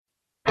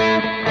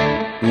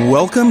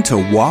Welcome to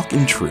Walk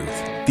in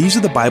Truth. These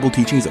are the Bible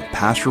teachings of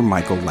Pastor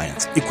Michael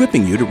Lance,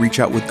 equipping you to reach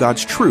out with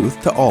God's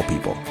truth to all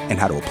people and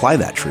how to apply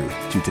that truth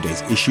to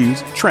today's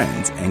issues,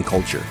 trends, and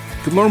culture.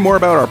 You can learn more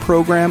about our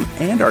program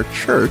and our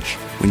church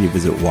when you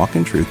visit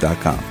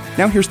walkintruth.com.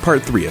 Now here's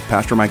part 3 of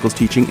Pastor Michael's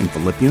teaching in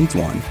Philippians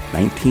 1,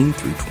 19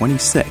 through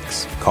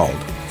 26, called,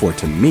 For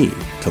to me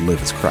to live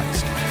is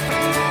Christ.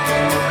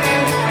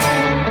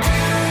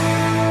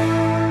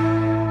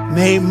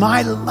 May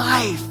my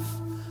life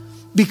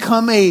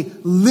become a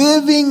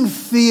living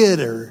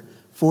theater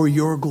for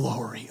your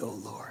glory, O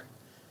Lord.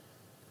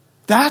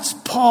 That's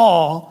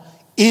Paul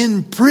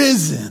in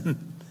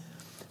prison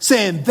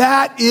saying,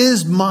 that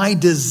is my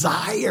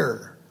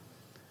desire.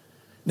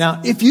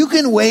 Now, if you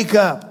can wake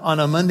up on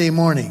a Monday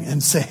morning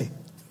and say,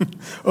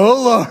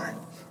 oh Lord,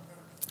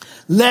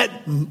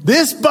 let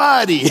this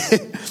body,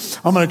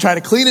 I'm going to try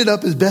to clean it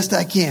up as best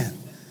I can,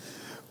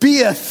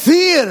 be a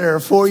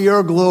theater for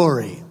your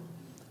glory.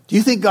 Do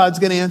you think God's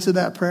going to answer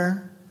that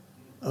prayer?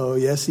 Oh,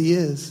 yes, he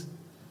is.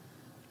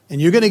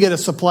 And you're going to get a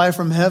supply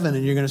from heaven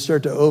and you're going to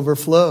start to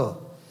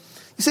overflow.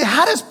 You say,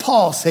 how does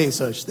Paul say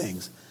such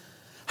things?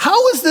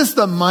 How is this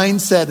the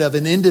mindset of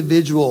an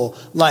individual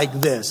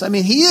like this? I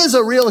mean, he is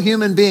a real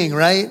human being,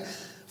 right?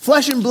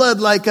 Flesh and blood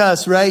like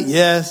us, right?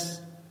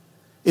 Yes.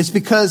 It's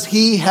because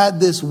he had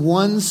this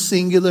one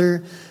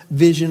singular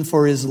vision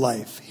for his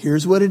life.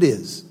 Here's what it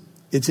is.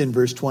 It's in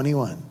verse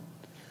 21.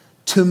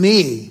 To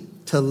me,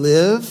 to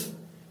live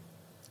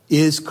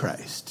is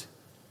Christ.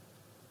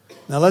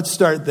 Now let's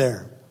start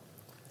there.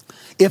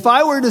 If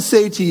I were to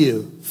say to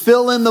you,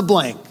 fill in the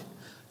blank,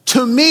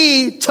 to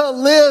me to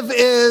live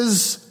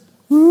is,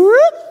 fill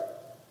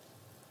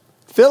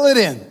it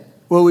in,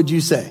 what would you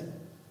say?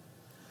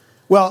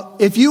 Well,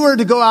 if you were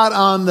to go out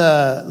on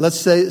the, let's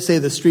say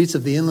the streets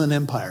of the Inland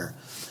Empire,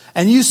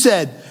 and you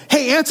said,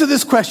 hey, answer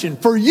this question,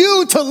 for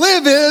you to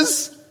live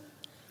is,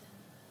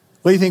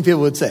 what do you think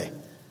people would say?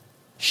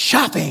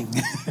 Shopping.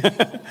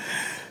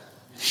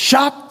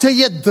 Shop till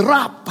you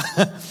drop.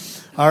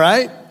 All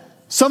right.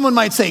 Someone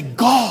might say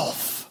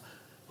golf.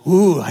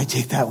 Ooh, I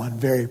take that one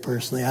very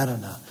personally. I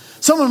don't know.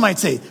 Someone might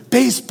say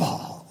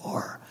baseball,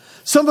 or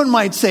someone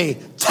might say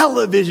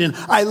television.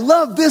 I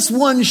love this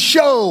one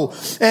show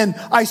and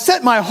I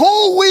set my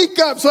whole week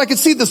up so I could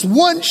see this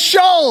one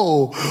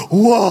show.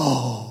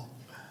 Whoa.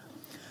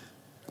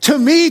 To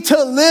me,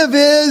 to live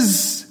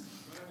is,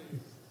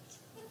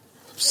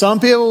 some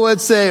people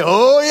would say,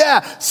 oh yeah,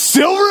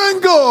 silver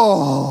and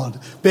gold,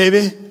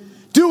 baby.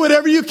 Do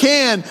whatever you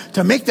can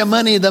to make the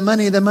money, the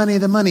money, the money,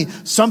 the money.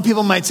 Some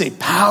people might say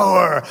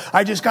power.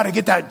 I just got to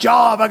get that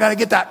job. I got to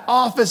get that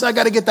office. I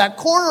got to get that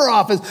corner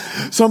office.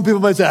 Some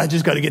people might say, I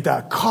just got to get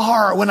that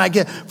car.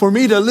 For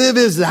me to live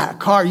is that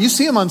car. You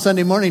see them on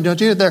Sunday morning, don't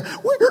you? They're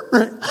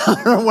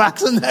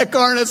waxing that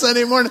car on a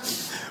Sunday morning,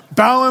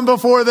 bowing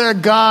before their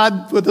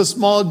God with a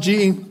small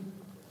G.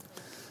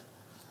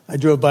 I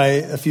drove by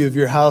a few of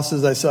your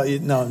houses. I saw you.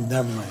 No,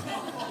 never mind.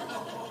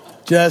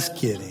 Just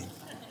kidding.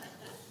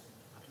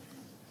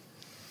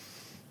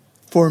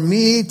 For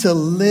me to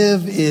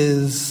live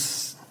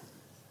is,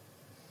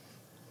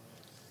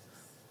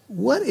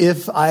 what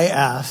if I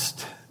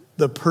asked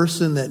the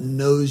person that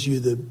knows you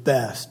the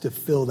best to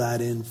fill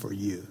that in for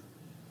you?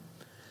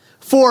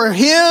 For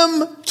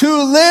him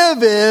to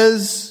live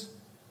is,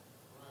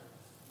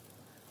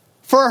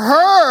 for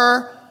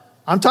her,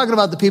 I'm talking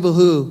about the people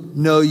who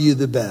know you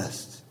the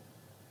best,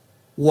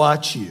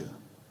 watch you.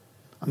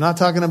 I'm not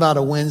talking about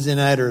a Wednesday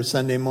night or a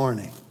Sunday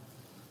morning.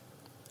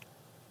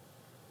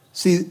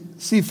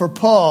 See, for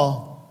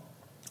Paul,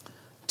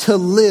 to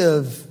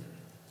live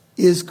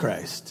is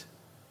Christ.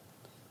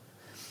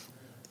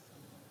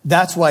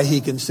 That's why he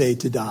can say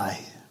to die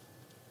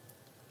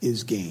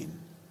is gain.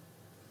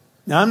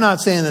 Now, I'm not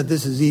saying that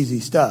this is easy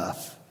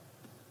stuff,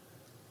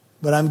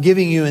 but I'm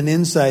giving you an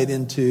insight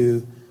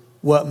into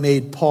what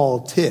made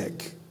Paul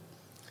tick.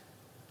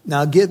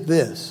 Now, get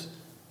this.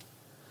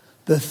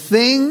 The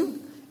thing,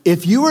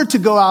 if you were to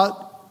go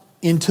out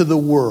into the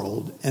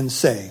world and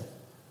say,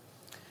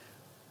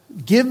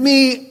 give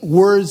me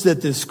words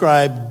that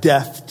describe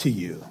death to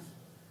you,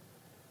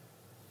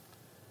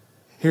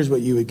 here's what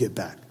you would get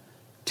back.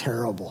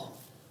 Terrible,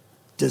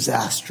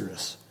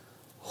 disastrous,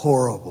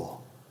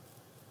 horrible.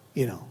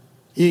 You know,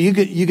 you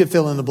could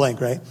fill in the blank,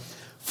 right?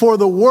 For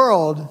the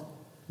world,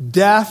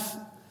 death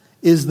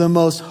is the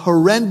most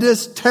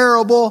horrendous,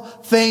 terrible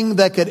thing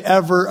that could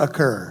ever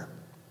occur.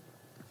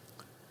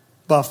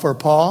 But for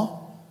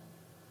Paul,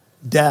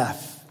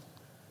 death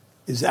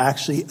is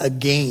actually a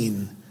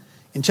gain.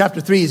 In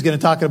chapter 3, he's going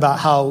to talk about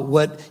how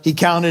what he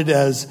counted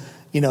as,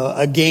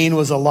 a gain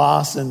was a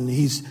loss, and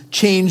he's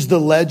changed the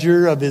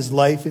ledger of his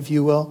life, if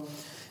you will.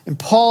 And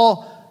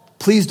Paul,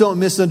 please don't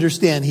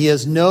misunderstand. He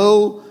has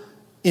no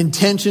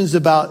intentions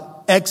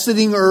about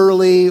exiting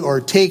early or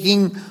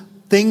taking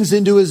things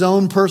into his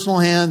own personal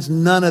hands.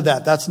 None of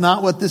that. That's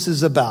not what this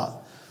is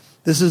about.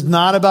 This is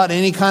not about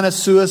any kind of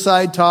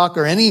suicide talk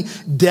or any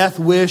death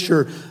wish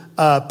or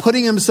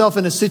putting himself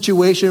in a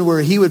situation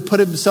where he would put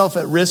himself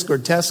at risk or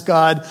test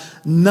God.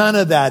 None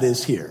of that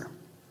is here.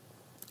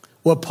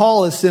 What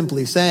Paul is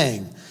simply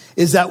saying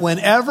is that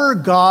whenever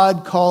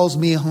God calls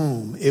me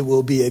home, it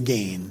will be a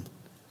gain.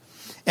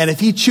 And if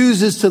he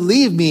chooses to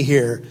leave me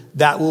here,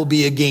 that will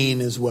be a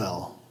gain as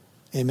well.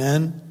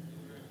 Amen?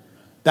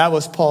 That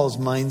was Paul's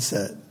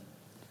mindset.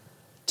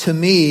 To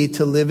me,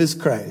 to live is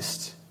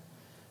Christ.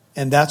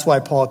 And that's why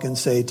Paul can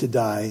say to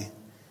die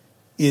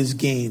is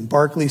gain.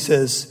 Barclay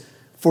says,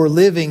 for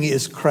living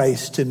is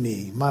Christ to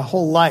me. My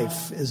whole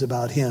life is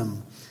about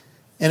him.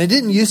 And it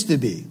didn't used to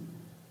be,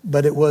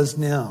 but it was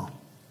now.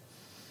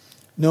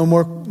 No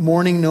more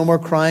mourning, no more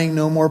crying,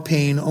 no more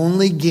pain,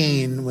 only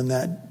gain when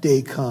that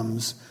day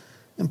comes.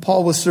 And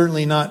Paul was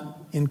certainly not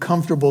in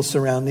comfortable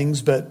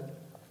surroundings, but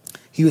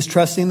he was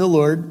trusting the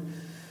Lord.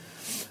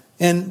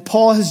 And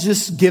Paul has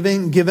just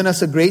given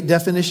us a great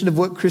definition of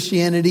what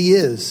Christianity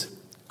is.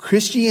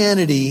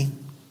 Christianity,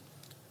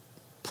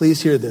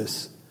 please hear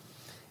this,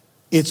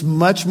 it's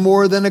much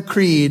more than a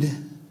creed.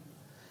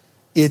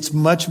 It's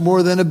much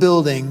more than a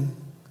building.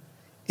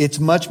 It's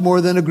much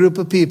more than a group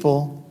of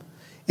people.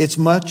 It's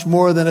much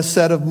more than a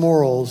set of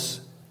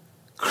morals.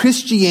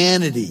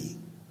 Christianity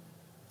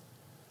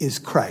is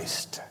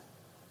Christ.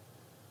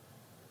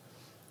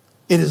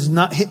 It is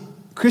not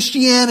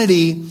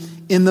Christianity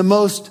in the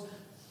most,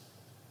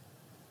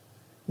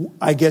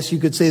 I guess you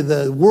could say,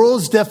 the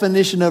world's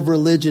definition of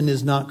religion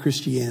is not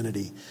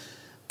Christianity.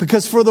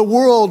 Because for the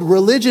world,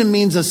 religion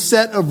means a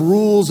set of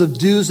rules of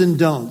do's and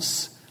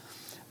don'ts.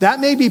 That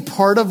may be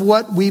part of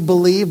what we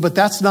believe, but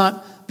that's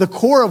not the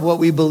core of what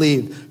we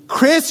believe.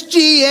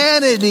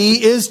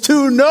 Christianity is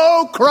to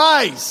know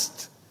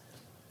Christ.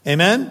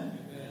 Amen?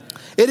 Amen?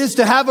 It is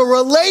to have a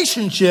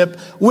relationship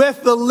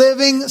with the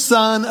living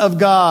Son of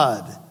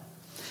God.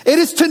 It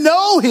is to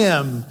know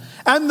him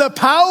and the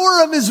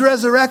power of his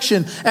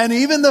resurrection and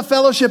even the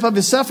fellowship of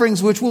his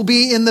sufferings, which will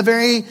be in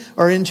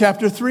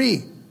chapter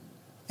 3.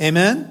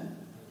 Amen?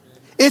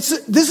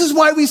 This is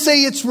why we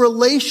say it's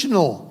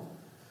relational.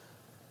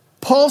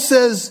 Paul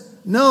says,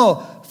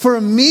 no,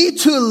 for me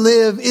to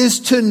live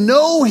is to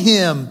know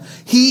him.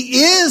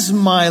 He is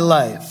my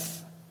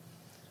life.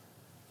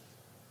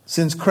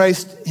 Since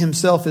Christ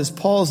himself is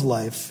Paul's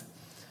life,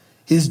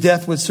 his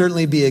death would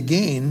certainly be a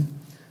gain.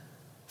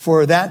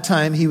 For that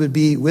time, he would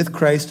be with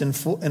Christ in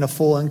a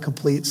full and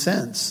complete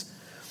sense.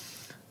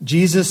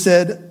 Jesus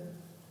said,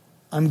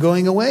 I'm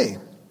going away.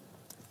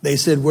 They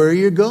said, where are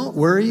you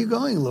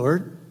going,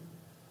 Lord?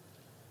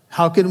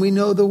 How can we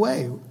know the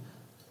way?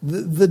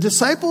 The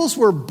disciples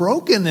were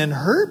broken and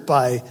hurt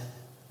by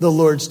the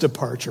Lord's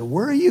departure.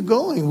 Where are you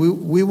going?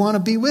 We want to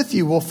be with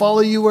you. We'll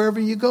follow you wherever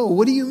you go.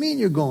 What do you mean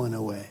you're going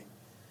away?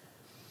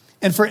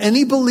 And for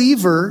any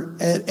believer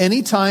at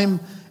any time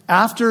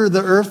after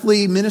the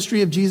earthly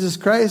ministry of Jesus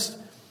Christ,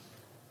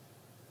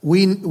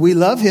 we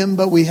love him,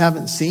 but we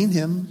haven't seen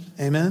him.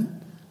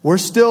 Amen? We're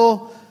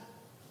still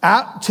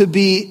apt to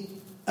be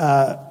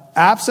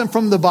absent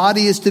from the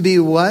body is to be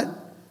what?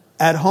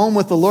 At home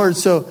with the Lord.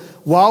 So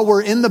while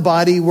we're in the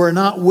body, we're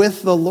not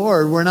with the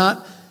Lord.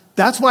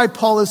 That's why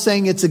Paul is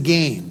saying it's a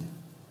gain.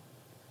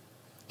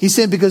 He's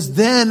saying, because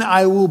then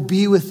I will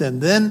be with him.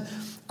 Then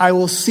I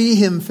will see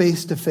him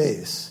face to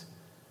face.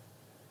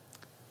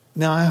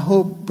 Now, I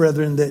hope,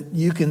 brethren, that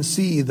you can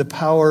see the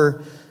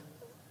power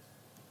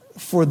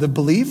for the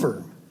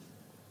believer.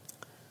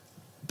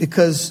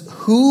 Because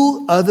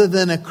who other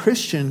than a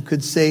Christian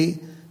could say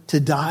to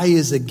die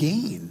is a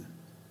gain?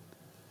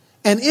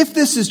 And if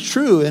this is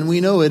true, and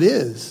we know it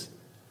is,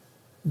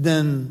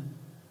 then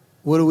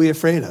what are we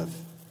afraid of?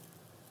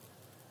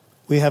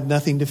 We have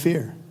nothing to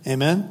fear.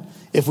 Amen?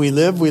 If we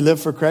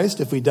live for Christ.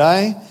 If we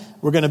die,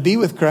 we're going to be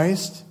with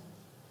Christ.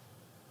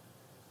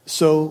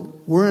 So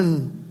we're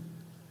in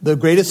the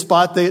greatest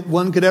spot that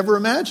one could ever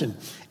imagine.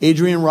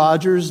 Adrian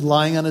Rogers,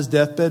 lying on his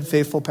deathbed,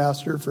 faithful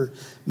pastor for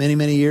many,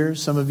 many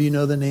years. Some of you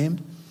know the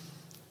name.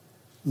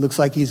 Looks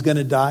like he's going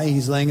to die.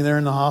 He's laying there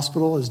in the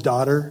hospital. His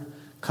daughter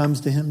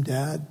comes to him,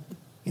 Dad,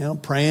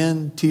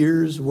 praying,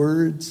 tears,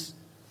 words.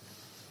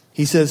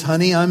 He says,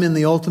 honey, I'm in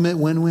the ultimate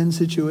win-win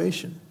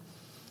situation.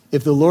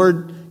 If the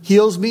Lord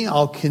heals me,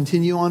 I'll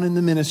continue on in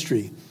the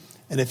ministry.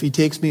 And if he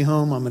takes me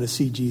home, I'm going to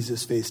see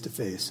Jesus face to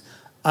face.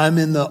 I'm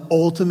in the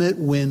ultimate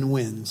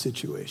win-win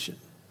situation.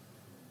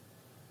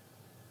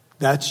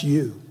 That's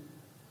you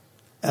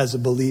as a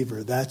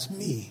believer. That's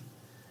me.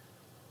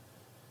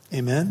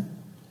 Amen?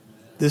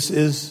 This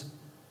is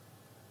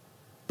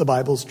the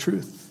Bible's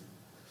truth.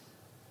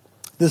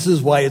 This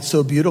is why it's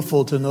so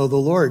beautiful to know the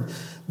Lord.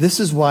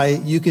 This is why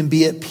you can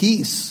be at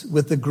peace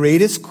with the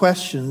greatest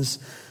questions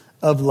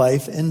of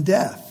life and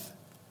death.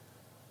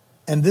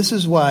 And this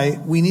is why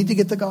we need to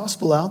get the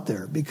gospel out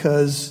there,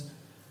 because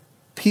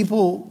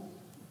people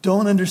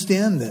don't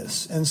understand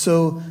this. And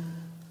so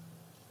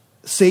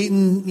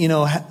Satan,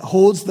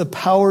 holds the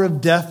power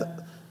of death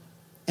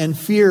and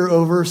fear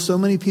over so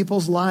many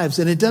people's lives.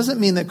 And it doesn't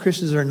mean that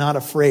Christians are not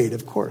afraid.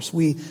 Of course,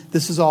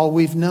 this is all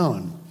we've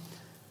known.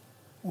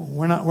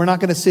 We're not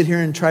going to sit here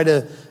and try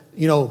to,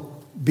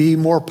 be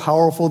more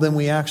powerful than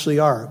we actually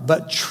are.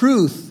 But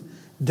truth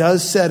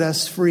does set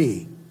us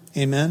free.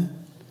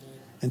 Amen?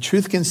 And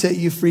truth can set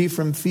you free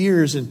from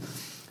fears and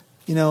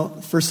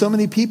For so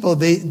many people,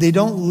 they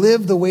don't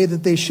live the way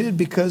that they should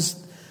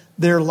because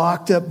they're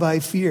locked up by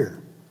fear.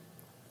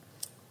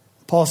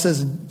 Paul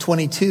says in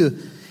 22,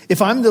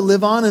 if I'm to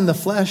live on in the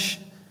flesh,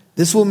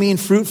 this will mean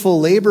fruitful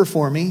labor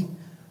for me.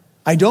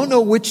 I don't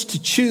know which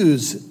to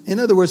choose. In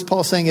other words,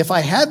 Paul's saying, if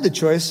I had the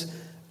choice,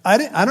 I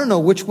don't know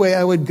which way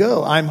I would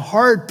go. I'm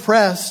hard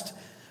pressed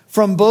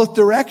from both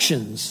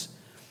directions,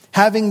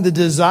 having the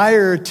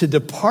desire to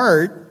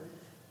depart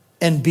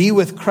and be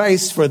with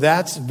Christ, for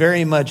that's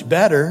very much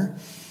better.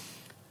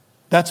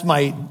 That's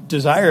my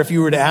desire. If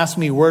you were to ask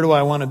me, where do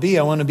I want to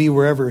be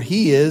wherever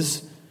he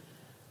is.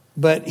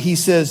 But he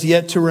says,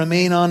 yet to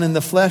remain on in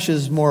the flesh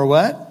is more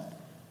what?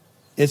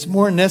 It's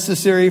more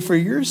necessary for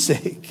your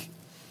sake.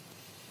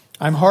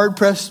 I'm hard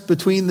pressed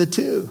between the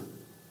two.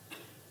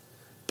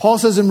 Paul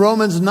says in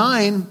Romans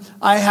 9,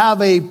 I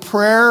have a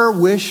prayer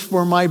wish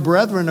for my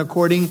brethren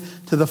according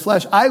to the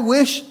flesh. I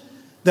wish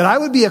that I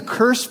would be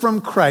accursed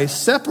from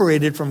Christ,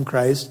 separated from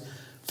Christ,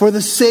 for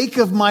the sake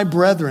of my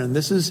brethren.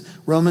 This is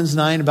Romans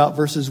 9, about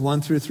verses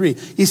 1 through 3.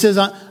 He says,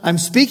 I'm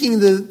speaking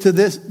to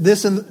this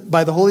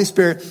by the Holy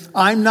Spirit.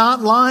 I'm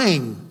not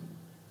lying.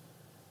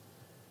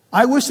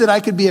 I wish that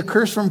I could be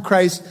accursed from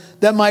Christ,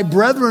 that my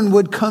brethren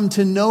would come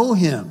to know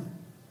him.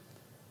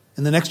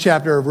 In the next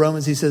chapter of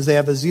Romans, he says they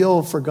have a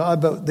zeal for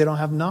God, but they don't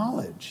have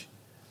knowledge.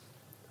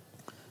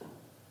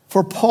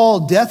 For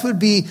Paul, death would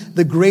be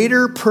the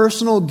greater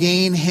personal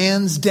gain,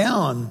 hands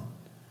down.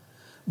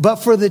 But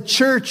for the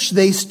church,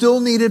 they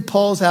still needed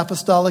Paul's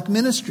apostolic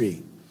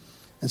ministry.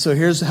 And so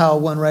here's how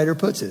one writer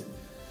puts it.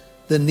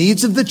 The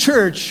needs of the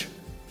church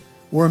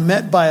were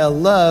met by a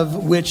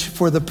love which,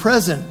 for the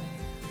present,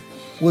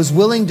 was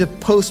willing to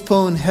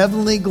postpone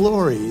heavenly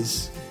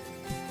glories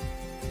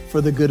for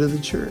the good of the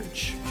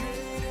church.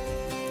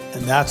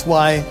 And that's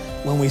why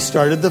when we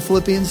started the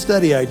Philippians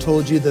study, I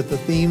told you that the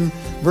theme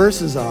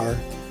verses are,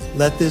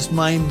 let this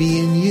mind be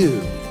in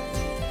you,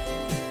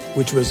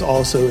 which was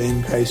also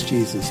in Christ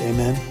Jesus.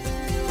 Amen.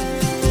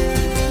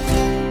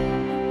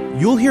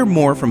 You'll hear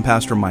more from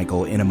Pastor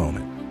Michael in a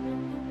moment.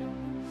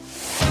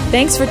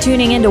 Thanks for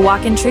tuning in to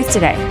Walk in Truth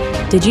today.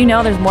 Did you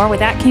know there's more where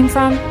that came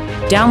from?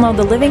 Download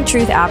the Living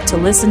Truth app to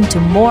listen to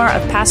more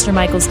of Pastor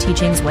Michael's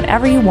teachings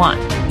whenever you want.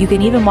 You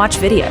can even watch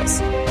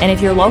videos. And if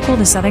you're local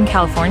to Southern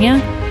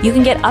California, you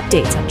can get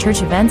updates on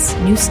church events,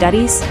 new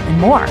studies, and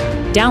more.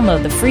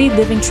 Download the free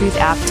Living Truth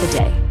app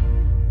today.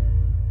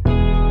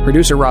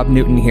 Producer Rob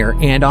Newton here,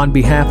 and on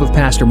behalf of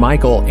Pastor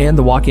Michael and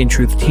the Walk in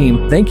Truth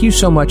team, thank you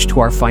so much to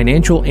our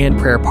financial and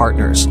prayer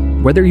partners.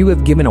 Whether you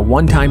have given a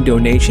one-time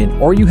donation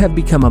or you have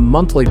become a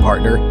monthly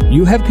partner,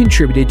 you have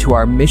contributed to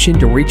our mission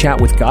to reach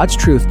out with God's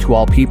truth to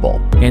all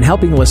people and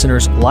helping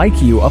listeners like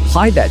you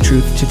apply that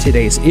truth to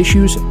today's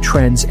issues,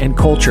 trends, and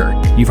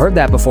culture. You've heard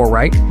that before,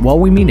 right? Well,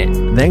 we mean it.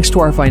 Thanks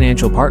to our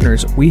financial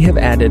partners, we have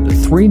added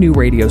 3 new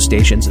radio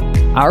stations.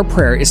 Our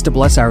prayer is to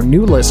bless our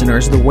new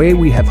listeners the way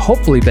we have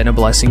hopefully been a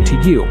blessing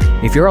to you.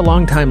 If you're a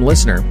longtime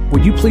listener,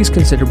 would you please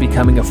consider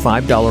becoming a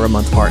 $5 a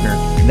month partner?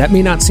 That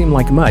may not seem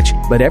like much,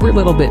 but every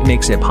little bit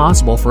makes it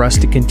possible for us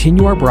to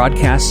continue our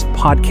broadcasts,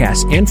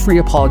 podcasts, and free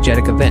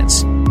apologetic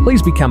events.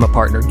 Please become a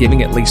partner,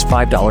 giving at least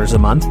 $5 a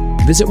month.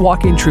 Visit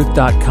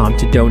walkintruth.com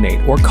to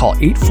donate or call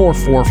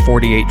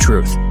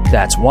 844-48-TRUTH.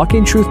 That's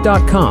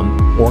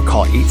walkintruth.com or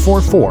call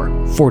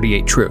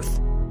 844-48-TRUTH.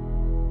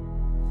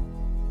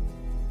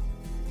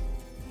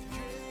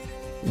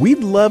 We'd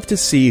love to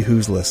see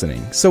who's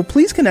listening, so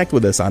please connect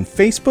with us on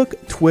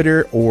Facebook,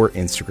 Twitter, or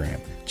Instagram.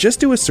 Just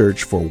do a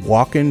search for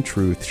Walk in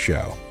Truth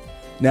Show.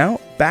 Now,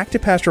 back to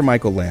Pastor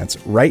Michael Lance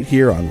right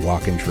here on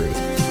Walk in Truth.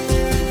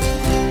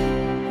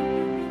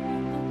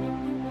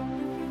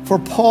 For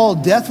Paul,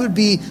 death would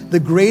be the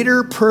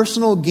greater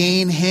personal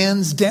gain,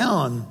 hands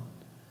down.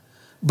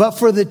 But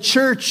for the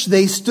church,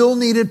 they still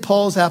needed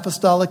Paul's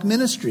apostolic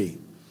ministry.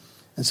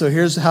 And so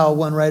here's how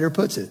one writer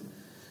puts it.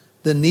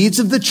 The needs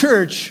of the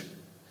church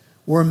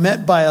were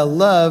met by a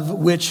love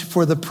which,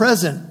 for the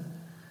present,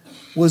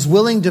 was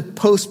willing to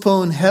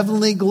postpone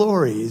heavenly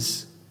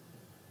glories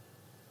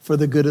for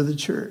the good of the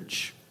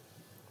church.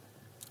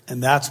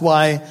 And that's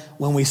why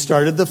when we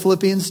started the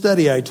Philippians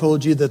study, I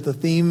told you that the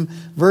theme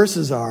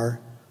verses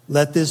are,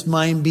 let this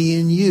mind be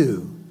in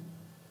you,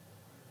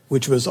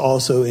 which was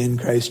also in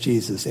Christ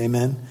Jesus.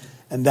 Amen.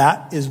 And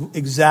that is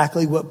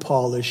exactly what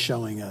Paul is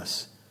showing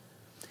us.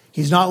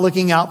 He's not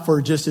looking out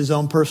for just his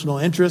own personal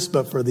interests,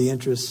 but for the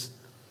interests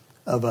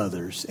of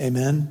others.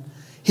 Amen.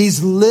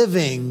 He's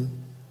living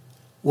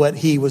what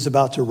he was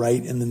about to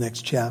write in the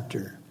next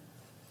chapter.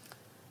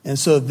 And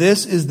so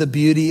this is the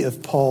beauty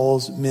of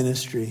Paul's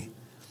ministry.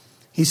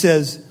 He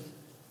says,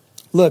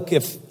 look,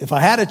 if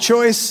I had a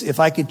choice, if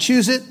I could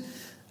choose it,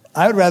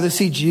 I would rather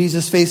see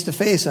Jesus face to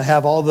face. I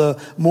have all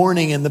the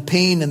mourning and the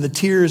pain and the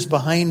tears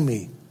behind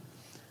me.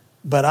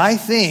 But I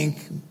think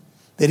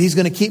that he's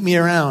going to keep me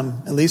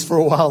around, at least for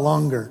a while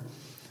longer,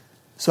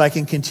 so I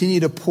can continue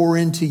to pour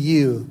into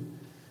you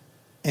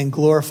and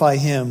glorify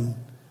him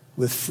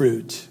with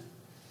fruit.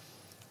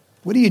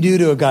 What do you do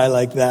to a guy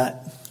like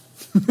that?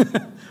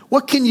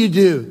 What can you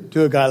do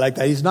to a guy like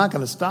that? He's not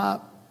going to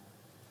stop.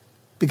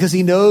 because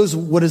he knows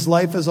what his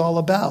life is all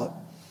about.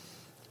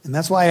 And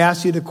that's why I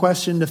asked you the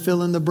question to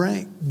fill in the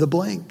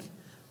blank.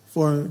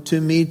 For to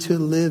me to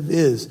live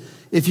is.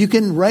 If you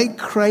can write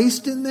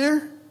Christ in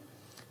there,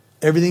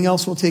 everything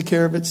else will take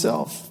care of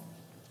itself.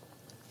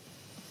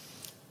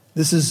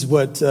 This is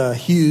what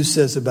Hughes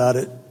says about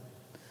it.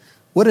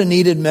 What a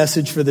needed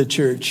message for the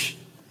church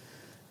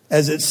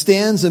as it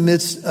stands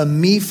amidst a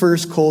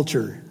me-first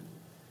culture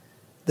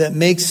that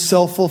makes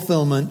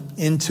self-fulfillment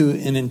into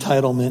an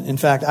entitlement. In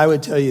fact, I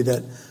would tell you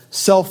that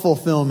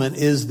self-fulfillment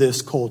is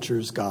this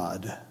culture's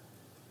God.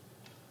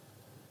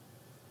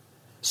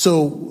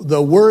 So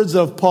the words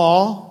of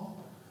Paul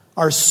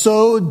are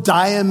so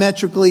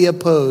diametrically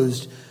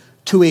opposed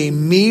to a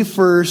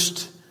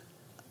me-first,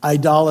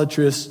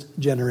 idolatrous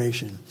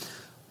generation.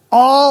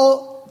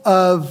 All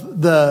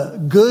of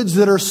the goods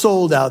that are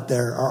sold out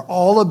there are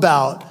all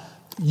about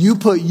you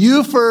put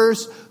you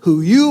first,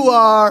 who you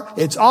are.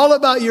 It's all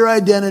about your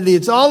identity.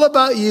 It's all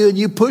about you. And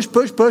you push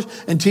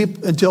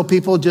until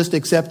people just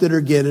accept it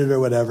or get it or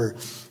whatever.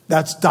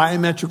 That's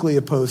diametrically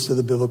opposed to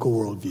the biblical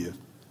worldview,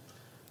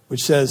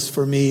 which says,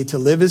 for me to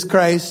live is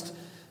Christ.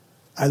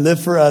 I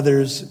live for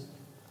others.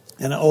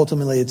 And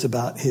ultimately it's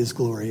about his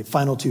glory.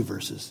 Final 2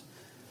 verses.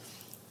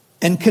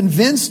 And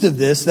convinced of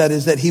this, that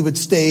is that he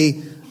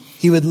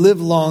would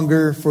live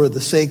longer for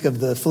the sake of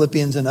the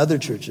Philippians and other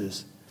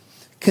churches.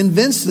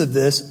 Convinced of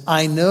this,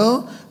 I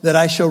know that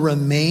I shall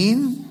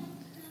remain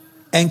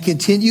and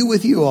continue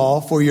with you all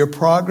for your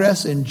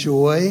progress and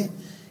joy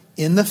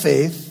in the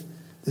faith.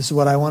 This is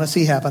what I want to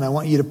see happen. I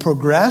want you to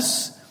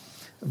progress,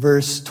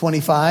 verse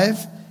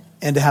 25,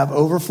 and to have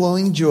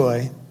overflowing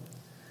joy.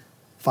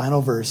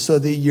 Final verse, so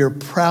that your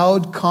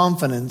proud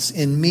confidence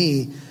in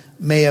me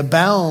may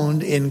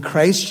abound in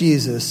Christ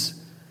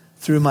Jesus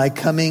through my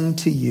coming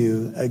to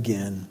you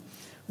again.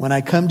 When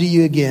I come to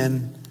you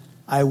again,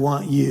 I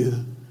want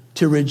you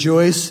to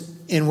rejoice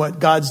in what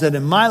God's done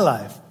in my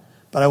life,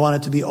 but I want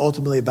it to be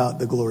ultimately about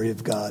the glory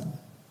of God.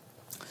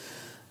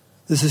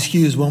 This is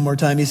Hughes one more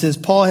time. He says,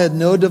 Paul had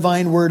no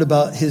divine word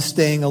about his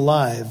staying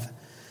alive,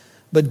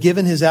 but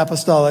given his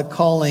apostolic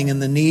calling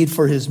and the need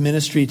for his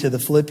ministry to the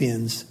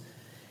Philippians,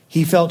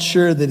 he felt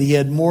sure that he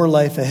had more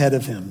life ahead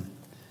of him,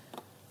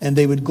 and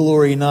they would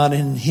glory not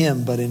in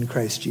him, but in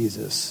Christ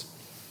Jesus.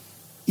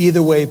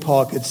 Either way,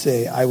 Paul could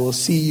say, I will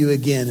see you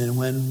again, and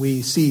when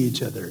we see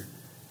each other,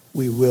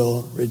 we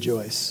will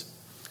rejoice.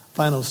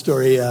 Final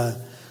story. I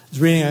was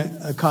reading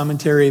a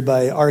commentary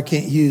by R.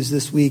 Kent Hughes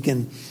this week,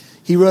 and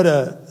he wrote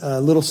a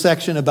little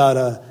section about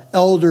an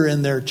elder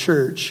in their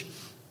church.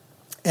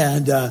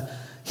 And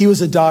he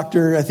was a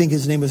doctor. I think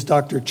his name was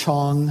Dr.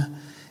 Chong.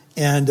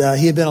 And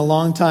he had been a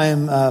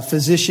long-time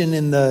physician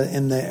in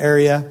the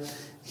area.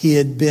 He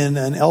had been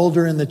an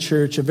elder in the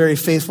church, a very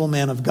faithful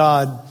man of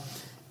God.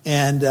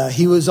 And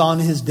he was on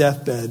his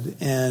deathbed,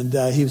 and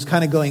he was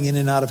kind of going in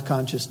and out of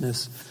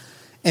consciousness.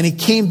 And he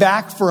came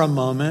back for a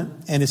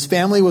moment, and his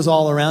family was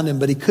all around him,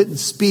 but he couldn't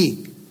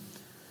speak.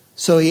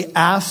 So he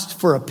asked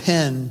for a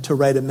pen to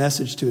write a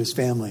message to his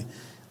family,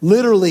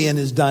 literally in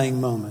his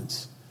dying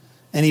moments.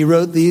 And he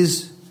wrote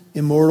these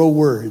immortal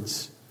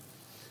words.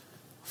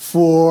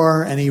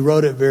 And he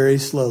wrote it very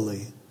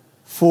slowly.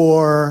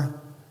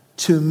 For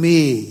to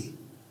me,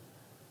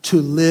 to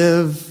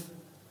live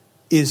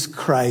is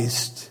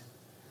Christ,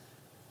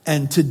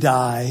 and to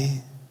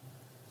die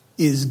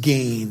is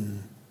gain.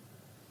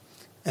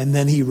 And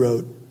then he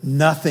wrote,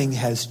 nothing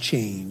has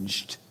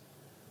changed.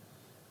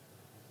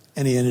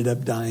 And he ended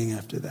up dying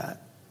after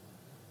that.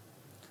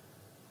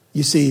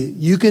 You see,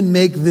 you can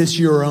make this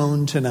your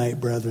own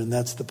tonight, brethren.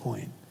 That's the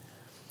point.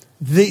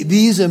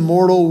 These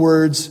immortal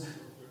words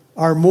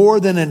are more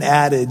than an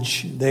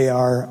adage. They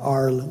are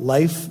our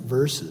life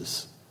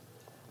verses.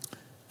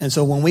 And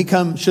so when we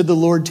come, should the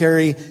Lord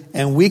tarry,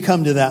 and we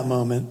come to that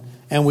moment,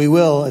 and we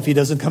will, if he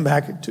doesn't come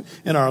back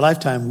in our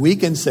lifetime, we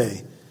can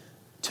say,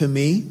 to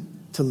me,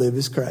 to live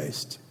is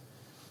Christ.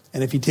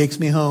 And if he takes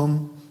me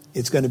home,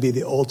 it's going to be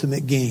the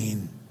ultimate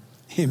gain.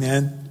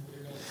 Amen.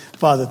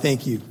 Father,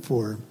 thank you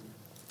for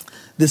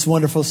this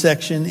wonderful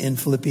section in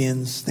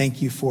Philippians.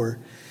 Thank you for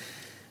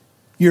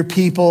your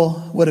people.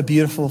 What a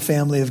beautiful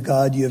family of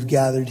God you have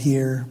gathered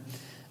here.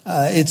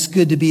 It's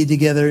good to be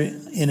together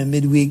in a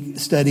midweek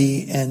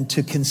study and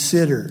to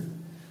consider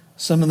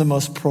some of the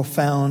most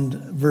profound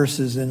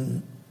verses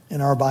in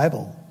our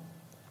Bible,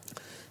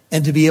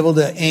 and to be able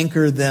to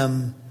anchor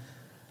them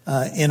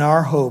in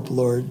our hope,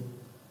 Lord.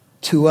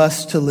 To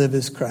us to live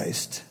is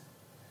Christ,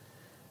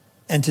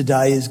 and to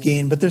die is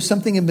gain. But there's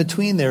something in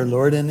between there,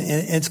 Lord, and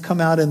it's come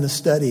out in the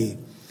study.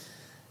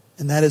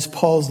 And that is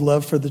Paul's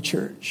love for the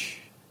church.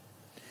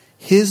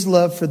 His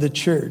love for the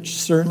church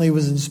certainly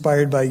was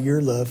inspired by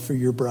your love for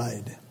your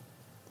bride.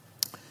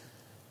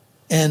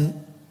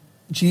 And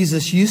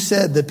Jesus, you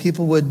said that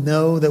people would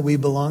know that we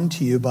belong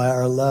to you by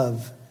our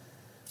love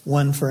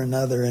one for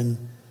another.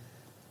 And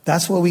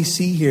that's what we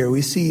see here.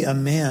 We see a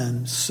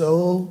man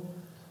so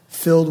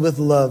filled with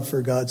love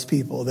for God's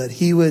people that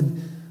he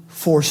would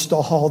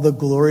forestall the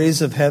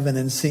glories of heaven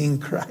and seeing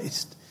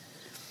Christ.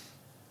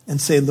 and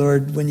say,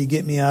 Lord, when you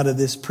get me out of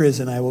this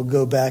prison, I will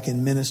go back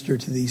and minister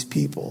to these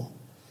people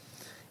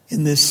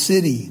in this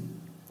city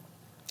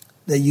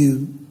that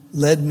you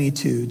led me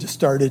to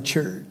start a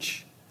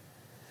church.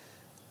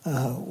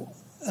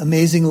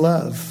 Amazing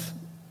love,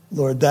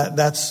 Lord.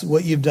 That's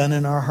what you've done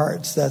in our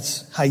hearts.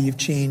 That's how you've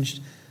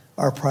changed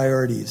our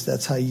priorities.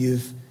 That's how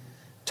you've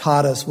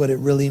taught us what it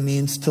really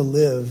means to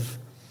live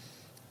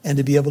and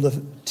to be able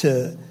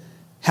to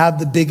have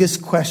the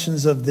biggest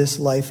questions of this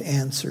life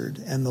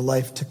answered and the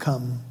life to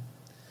come.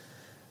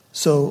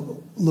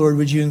 So, Lord,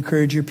 would you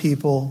encourage your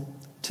people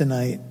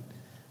tonight?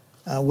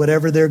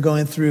 Whatever they're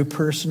going through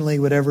personally,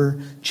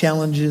 whatever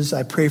challenges,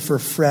 I pray for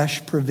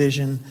fresh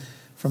provision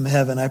from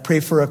heaven. I pray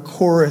for a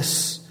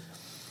chorus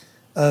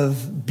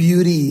of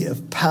beauty,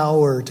 of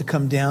power to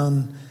come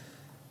down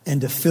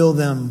and to fill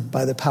them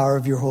by the power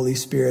of your Holy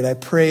Spirit. I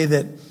pray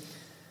that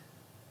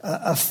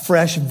a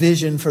fresh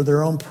vision for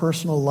their own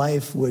personal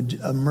life would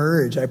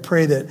emerge. I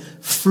pray that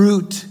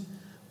fruit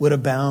would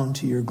abound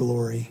to your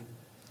glory.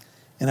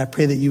 And I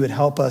pray that you would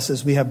help us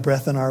as we have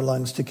breath in our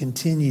lungs to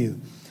continue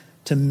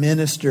to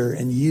minister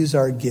and use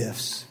our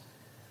gifts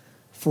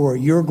for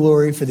your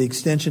glory, for the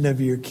extension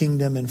of your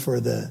kingdom, and for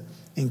the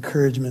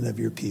encouragement of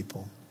your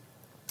people.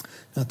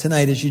 Now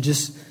tonight, as you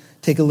just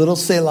take a little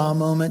Selah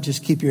moment,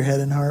 just keep your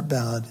head and heart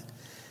bowed.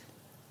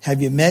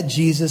 Have you met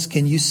Jesus?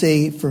 Can you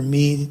say, for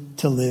me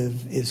to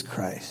live is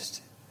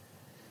Christ?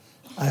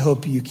 I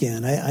hope you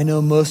can. I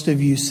know most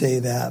of you say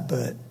that,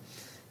 but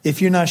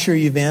if you're not sure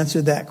you've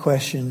answered that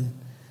question,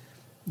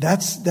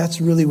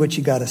 that's really what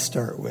you got to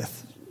start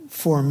with.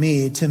 For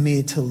me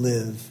to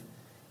live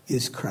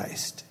is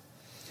Christ.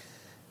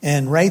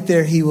 And right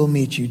there, he will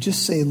meet you.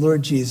 Just say,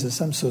 Lord Jesus,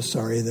 I'm so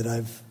sorry that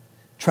I've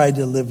tried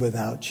to live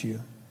without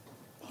you.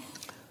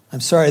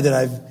 I'm sorry that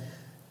I've,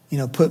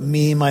 put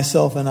me,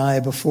 myself, and I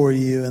before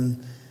you,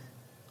 and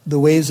the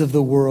ways of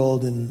the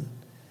world and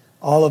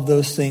all of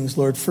those things.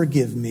 Lord,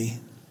 forgive me.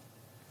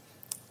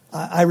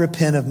 I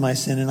repent of my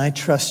sin, and I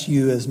trust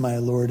you as my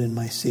Lord and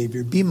my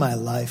Savior. Be my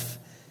life.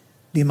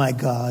 Be my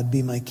God.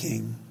 Be my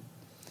King.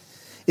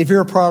 If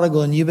you're a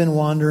prodigal and you've been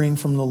wandering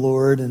from the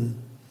Lord,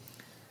 and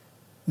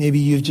maybe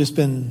you've just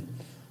been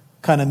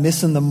kind of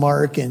missing the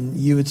mark, and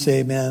you would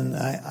say, man,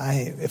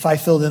 if I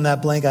filled in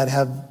that blank, I'd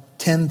have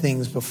 10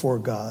 things before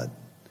God.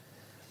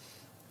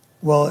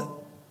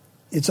 Well,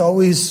 there's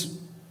always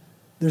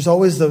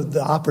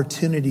the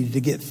opportunity to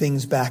get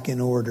things back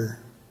in order.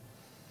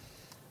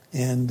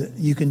 And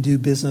you can do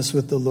business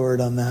with the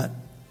Lord on that,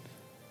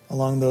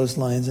 along those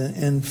lines.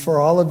 And for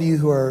all of you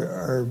who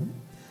are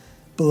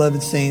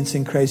beloved saints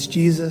in Christ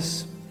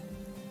Jesus,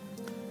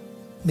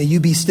 may you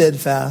be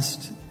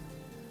steadfast,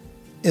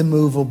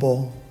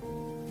 immovable,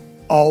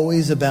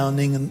 always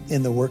abounding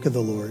in the work of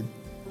the Lord,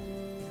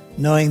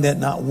 knowing that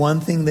not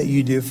one thing that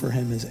you do for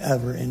him is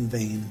ever in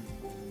vain.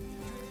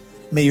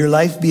 May your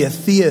life be a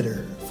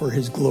theater for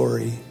his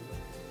glory,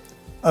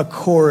 a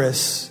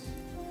chorus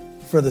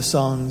for the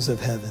songs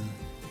of heaven.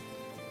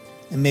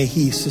 And may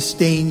he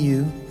sustain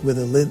you with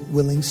a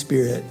willing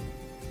spirit.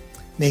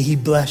 May he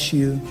bless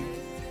you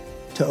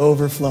to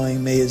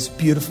overflowing. May his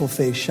beautiful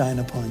face shine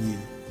upon you.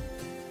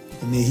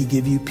 And may he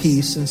give you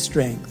peace and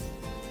strength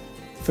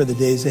for the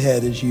days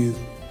ahead as you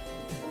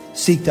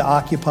seek to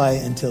occupy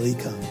until he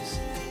comes.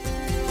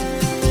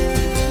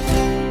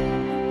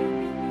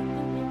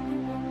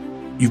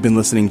 You've been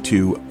listening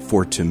to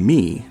For To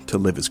Me to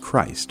Live is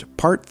Christ,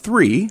 Part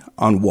 3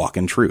 on Walk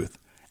in Truth.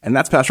 And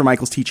that's Pastor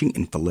Michael's teaching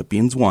in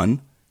Philippians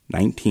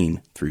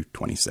 1:19 through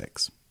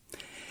 26.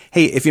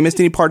 Hey, if you missed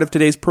any part of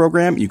today's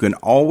program, you can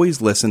always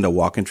listen to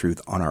Walk in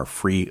Truth on our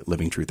free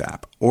Living Truth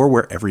app or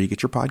wherever you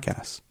get your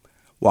podcasts.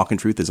 Walk in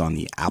Truth is on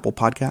the Apple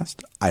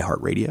Podcast,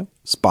 iHeartRadio,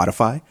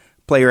 Spotify,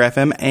 Player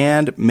FM,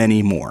 and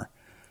many more.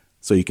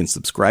 So you can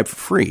subscribe for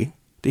free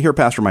to hear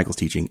Pastor Michael's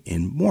teaching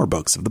in more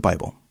books of the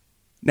Bible.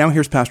 Now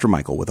here's Pastor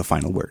Michael with a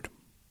final word.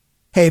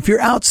 Hey, if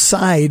you're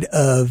outside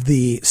of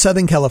the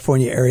Southern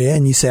California area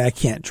and you say, I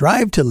can't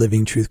drive to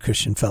Living Truth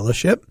Christian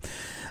Fellowship,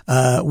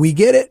 we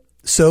get it.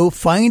 So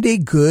find a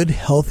good,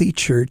 healthy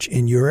church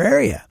in your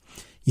area.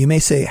 You may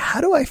say,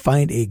 how do I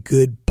find a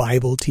good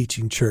Bible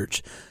teaching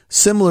church?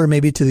 Similar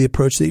maybe to the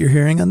approach that you're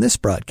hearing on this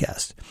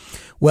broadcast.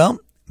 Well,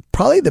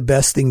 probably the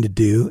best thing to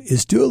do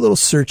is do a little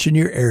search in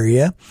your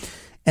area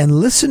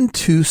and listen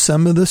to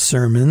some of the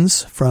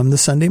sermons from the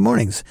Sunday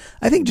mornings.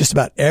 I think just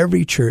about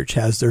every church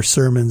has their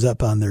sermons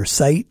up on their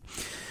site.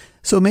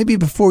 So maybe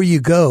before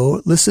you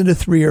go, listen to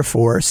 3 or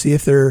 4, see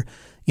if they're,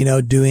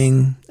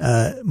 doing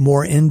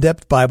more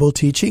in-depth Bible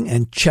teaching,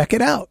 and check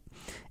it out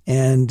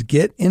and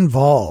get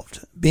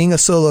involved. Being a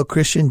solo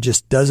Christian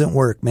just doesn't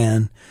work,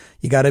 man.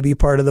 You got to be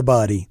part of the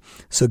body.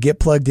 So get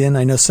plugged in.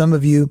 I know some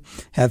of you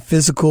have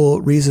physical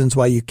reasons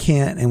why you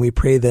can't, and we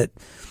pray that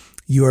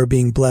you are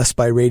being blessed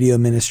by radio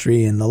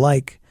ministry and the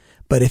like.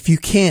 But if you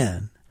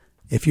can,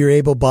 if you're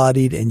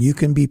able-bodied and you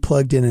can be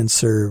plugged in and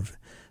serve,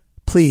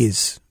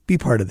 please be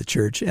part of the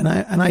church. And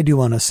I do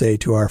want to say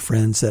to our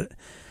friends that,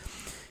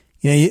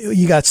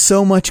 you got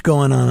so much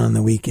going on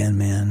the weekend,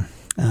 man.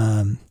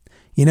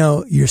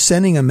 You're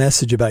sending a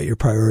message about your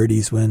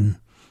priorities when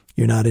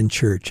you're not in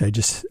church. I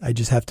just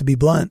have to be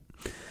blunt.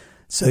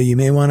 So you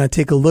may want to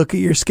take a look at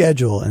your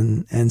schedule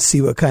and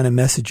see what kind of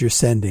message you're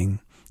sending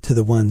to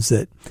the ones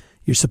that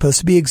you're supposed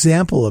to be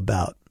example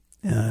about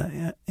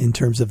in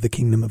terms of the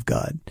kingdom of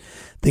God.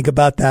 Think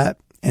about that,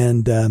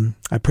 and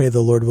I pray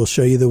the Lord will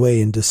show you the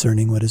way in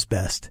discerning what is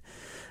best.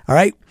 All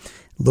right,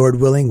 Lord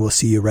willing, we'll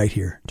see you right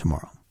here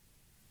tomorrow.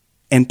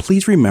 And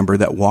please remember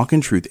that Walk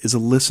in Truth is a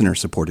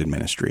listener-supported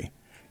ministry.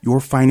 Your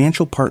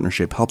financial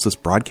partnership helps us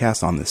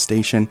broadcast on this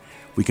station,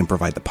 we can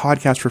provide the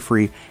podcast for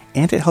free,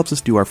 and it helps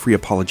us do our free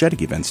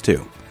apologetic events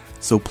too.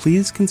 So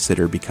please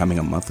consider becoming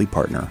a monthly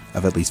partner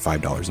of at least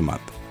 $5 a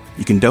month.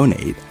 You can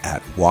donate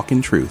at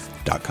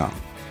walkintruth.com.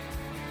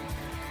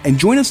 And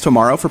join us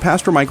tomorrow for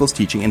Pastor Michael's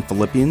teaching in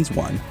Philippians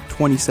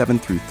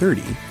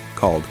 1:27-30,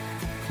 called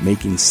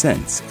Making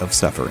Sense of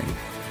Suffering.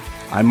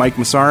 I'm Mike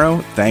Massaro.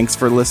 Thanks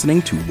for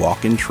listening to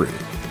Walk in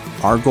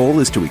Truth. Our goal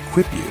is to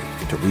equip you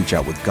to reach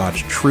out with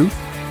God's truth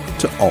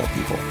to all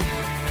people.